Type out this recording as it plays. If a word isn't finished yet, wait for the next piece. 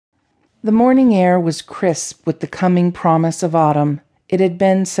The morning air was crisp with the coming promise of autumn. It had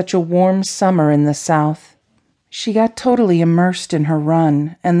been such a warm summer in the south. She got totally immersed in her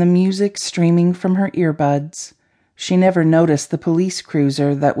run and the music streaming from her earbuds. She never noticed the police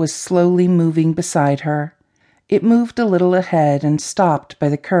cruiser that was slowly moving beside her. It moved a little ahead and stopped by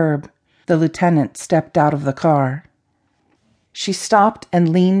the curb. The lieutenant stepped out of the car. She stopped and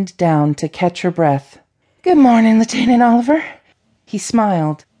leaned down to catch her breath. "Good morning, Lieutenant Oliver." He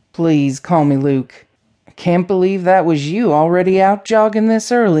smiled. "Please call me Luke. I can't believe that was you already out jogging this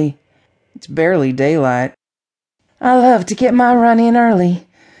early. It's barely daylight." "I love to get my run in early.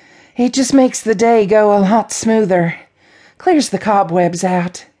 It just makes the day go a lot smoother. Clears the cobwebs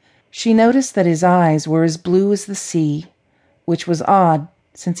out." She noticed that his eyes were as blue as the sea, which was odd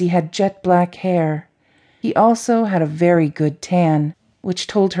since he had jet black hair. He also had a very good tan, which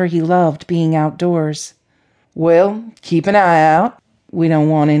told her he loved being outdoors. "Well, keep an eye out. We don't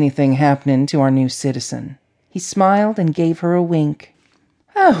want anything happening to our new citizen." He smiled and gave her a wink.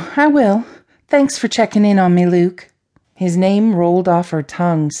 "Oh, I will. Thanks for checking in on me, Luke." His name rolled off her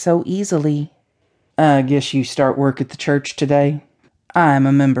tongue so easily. "I guess you start work at the church today. I am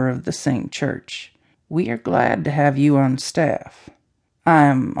a member of the same church. We are glad to have you on staff. I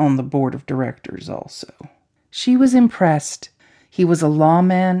am on the board of directors also." She was impressed. He was a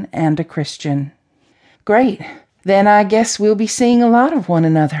lawman and a Christian. "Great. Then I guess we'll be seeing a lot of one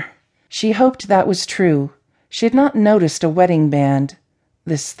another." She hoped that was true. She had not noticed a wedding band.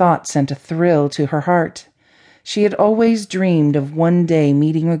 This thought sent a thrill to her heart. She had always dreamed of one day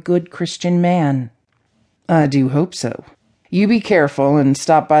meeting a good Christian man. "I do hope so. You be careful and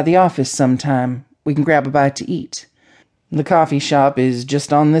stop by the office sometime. We can grab a bite to eat. The coffee shop is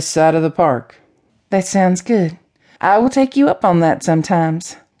just on this side of the park." "That sounds good. I will take you up on that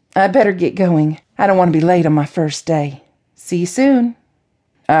sometimes. I better get going. I don't want to be late on my first day. See you soon."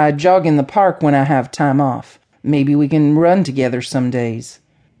 "I jog in the park when I have time off. Maybe we can run together some days.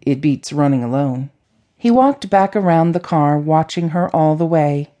 It beats running alone." He walked back around the car, watching her all the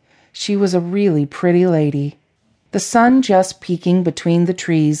way. She was a really pretty lady. The sun just peeking between the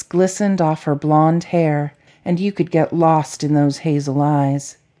trees glistened off her blonde hair, and you could get lost in those hazel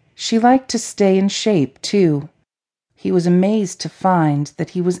eyes. She liked to stay in shape, too. He was amazed to find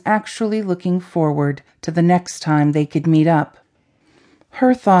that he was actually looking forward to the next time they could meet up.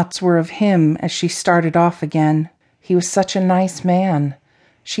 Her thoughts were of him as she started off again. He was such a nice man.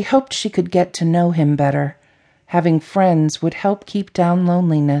 She hoped she could get to know him better. Having friends would help keep down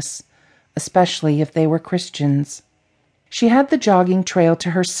loneliness, especially if they were Christians. She had the jogging trail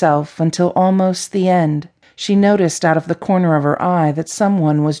to herself until almost the end. She noticed out of the corner of her eye that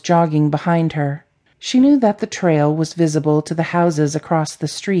someone was jogging behind her. She knew that the trail was visible to the houses across the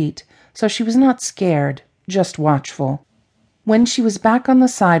street, so she was not scared, just watchful. When she was back on the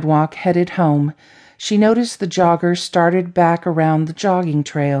sidewalk headed home, she noticed the jogger started back around the jogging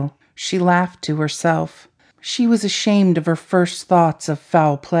trail. She laughed to herself. She was ashamed of her first thoughts of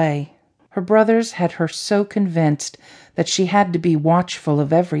foul play. Her brothers had her so convinced that she had to be watchful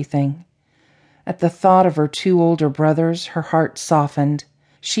of everything. At the thought of her two older brothers, her heart softened.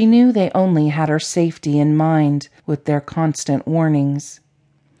 She knew they only had her safety in mind with their constant warnings.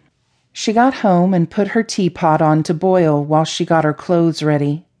 She got home and put her teapot on to boil while she got her clothes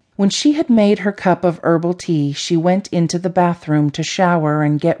ready. When she had made her cup of herbal tea, she went into the bathroom to shower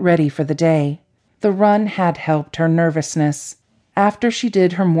and get ready for the day. The run had helped her nervousness. After she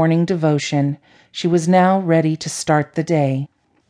did her morning devotion, she was now ready to start the day.